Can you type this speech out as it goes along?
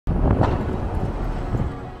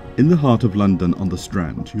In the heart of London on the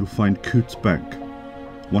Strand, you'll find Coutts Bank,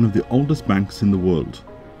 one of the oldest banks in the world.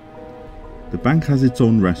 The bank has its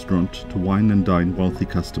own restaurant to wine and dine wealthy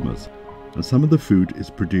customers, and some of the food is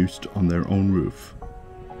produced on their own roof.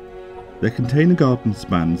 Their container garden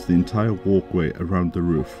spans the entire walkway around the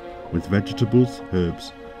roof, with vegetables,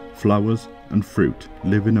 herbs, flowers and fruit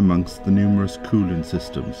living amongst the numerous cooling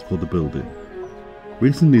systems for the building.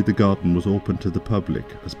 Recently the garden was opened to the public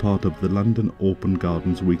as part of the London Open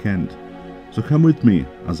Gardens weekend, so come with me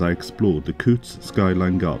as I explore the Coutts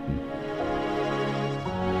Skyline garden.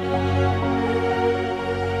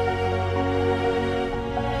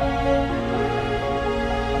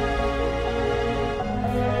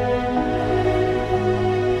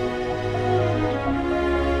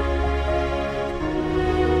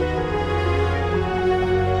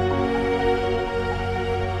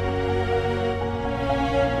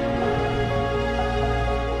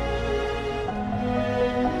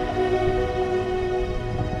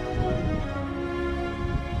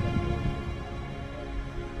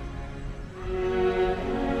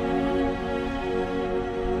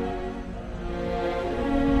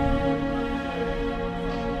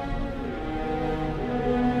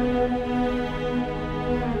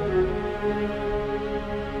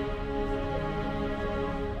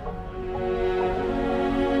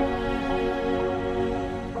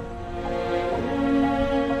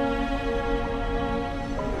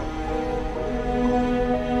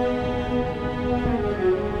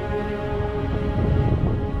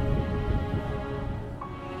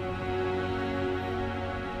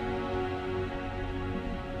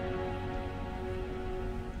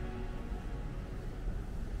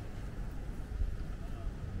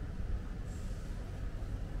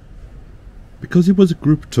 Because it was a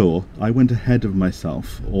group tour, I went ahead of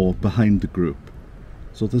myself, or behind the group,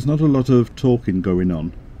 so there's not a lot of talking going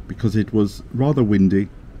on, because it was rather windy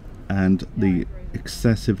and the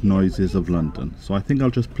excessive noises of London, so I think I'll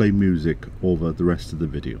just play music over the rest of the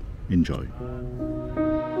video. Enjoy.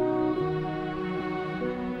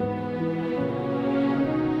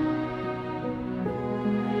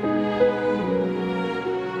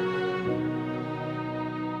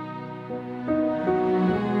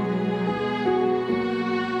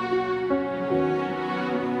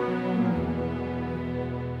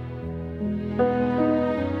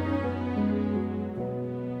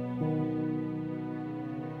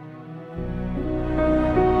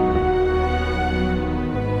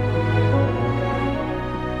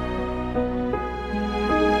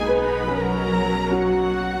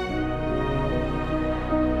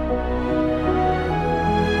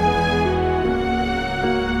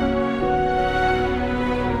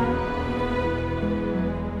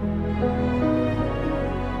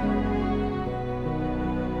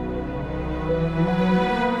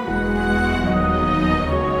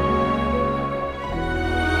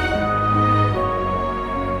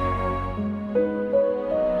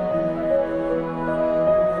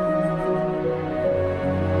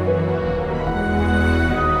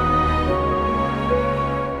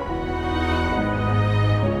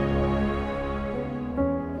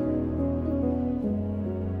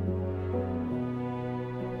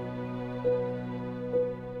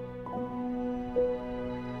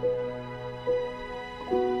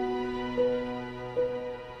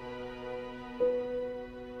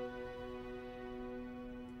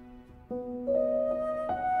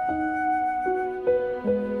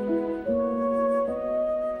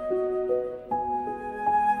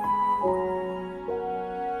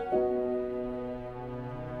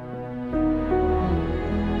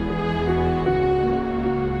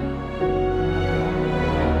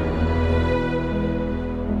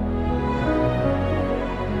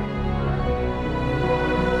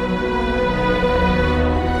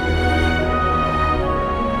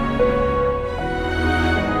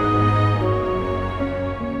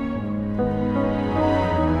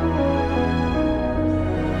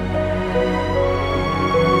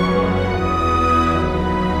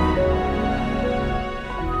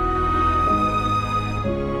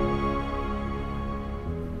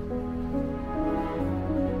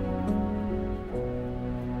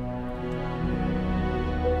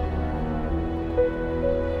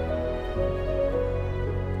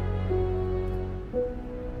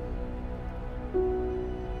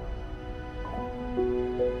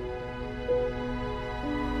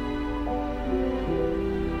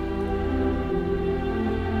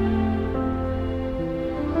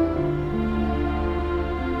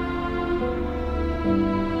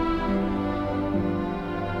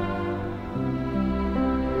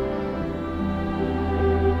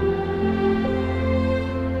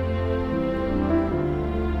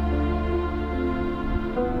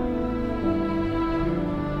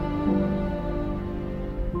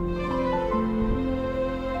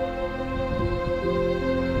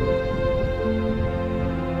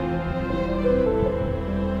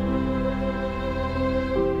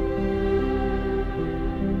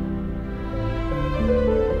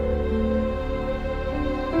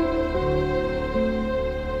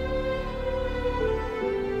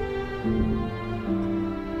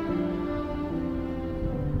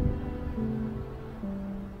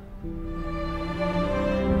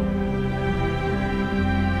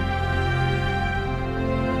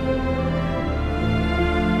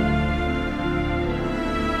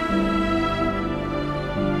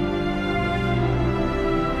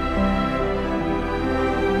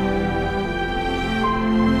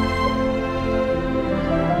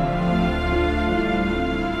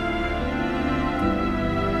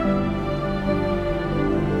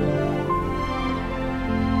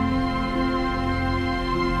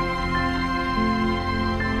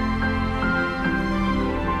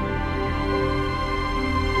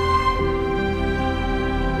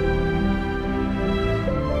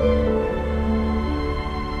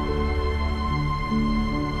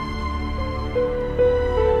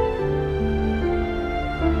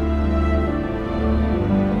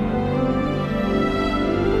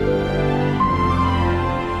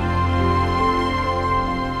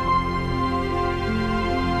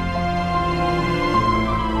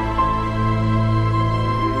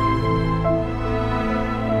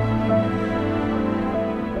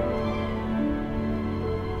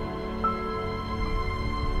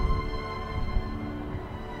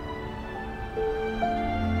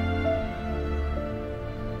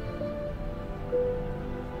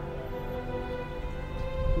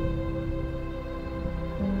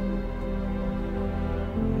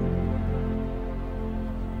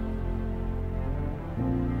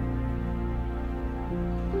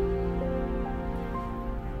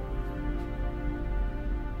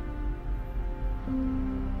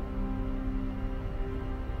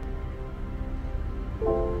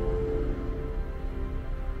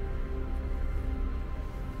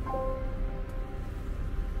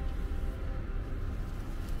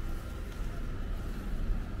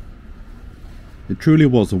 It truly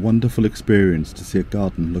was a wonderful experience to see a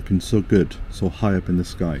garden looking so good, so high up in the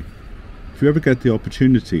sky. If you ever get the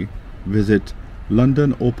opportunity, visit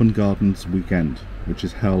London Open Gardens Weekend, which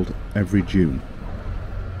is held every June.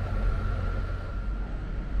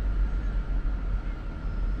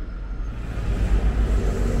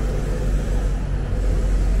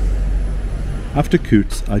 After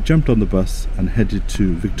Coutts, I jumped on the bus and headed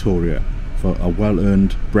to Victoria for a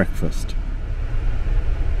well-earned breakfast.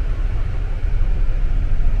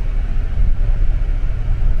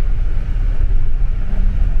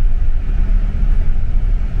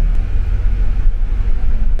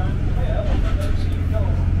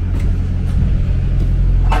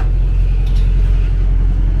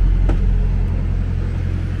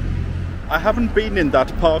 I haven't been in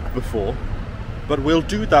that park before, but we'll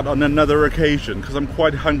do that on another occasion because I'm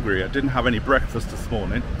quite hungry. I didn't have any breakfast this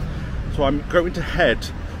morning. So I'm going to head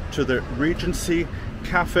to the Regency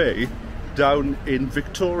Cafe down in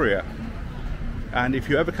Victoria. And if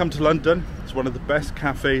you ever come to London, it's one of the best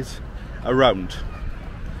cafes around.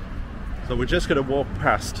 So we're just going to walk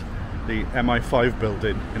past the MI5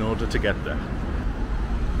 building in order to get there.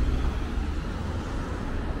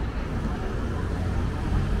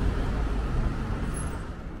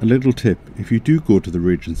 A little tip, if you do go to the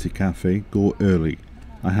Regency Cafe, go early.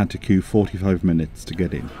 I had to queue 45 minutes to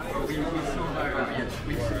get in.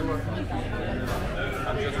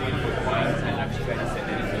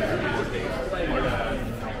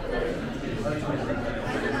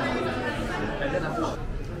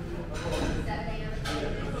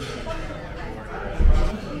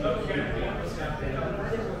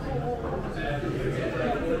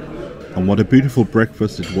 And what a beautiful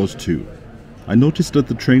breakfast it was too. I noticed at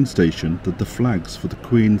the train station that the flags for the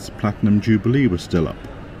Queen's Platinum Jubilee were still up,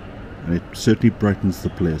 and it certainly brightens the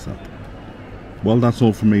place up. Well, that's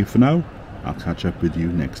all from me for now. I'll catch up with you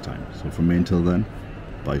next time. So from me until then,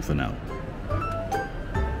 bye for now.